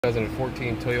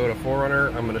2014 Toyota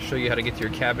 4Runner. I'm going to show you how to get to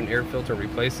your cabin air filter and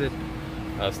replace it.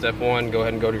 Step one, go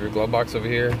ahead and go to your glove box over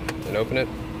here and open it.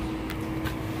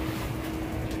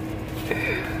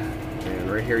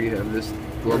 And right here you have this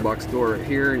glove box door right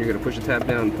here, and you're going to push the tab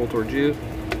down and pull towards you.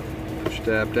 Push the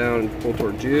tab down and pull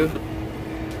towards you.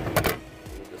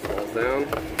 This falls down.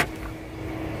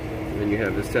 And then you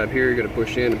have this tab here, you're going to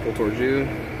push in and pull towards you.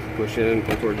 Push in and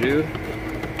pull towards you.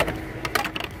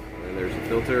 There's the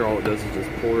filter. All it does is just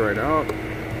pull right out.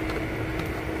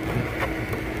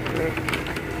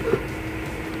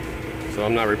 So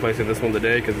I'm not replacing this one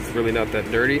today because it's really not that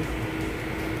dirty.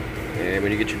 And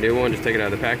when you get your new one, just take it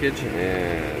out of the package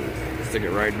and stick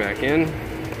it right back in.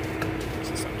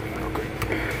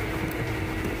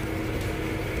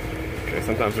 Okay,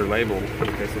 sometimes they're labeled.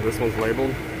 Okay, so this one's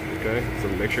labeled. Okay, so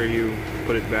make sure you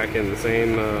put it back in the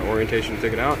same orientation to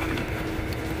take it out.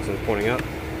 This one's pointing up.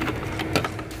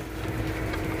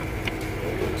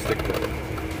 Stick the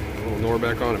little door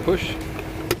back on and push.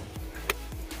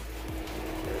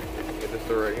 Get this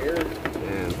door right here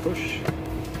and push.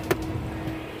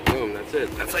 Boom, that's it.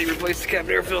 That's how you replace the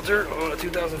cabin air filter on a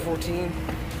 2014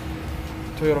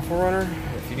 Toyota 4Runner.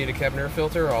 If you need a cabin air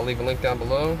filter, I'll leave a link down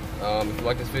below. If you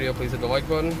like this video, please hit the like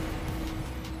button.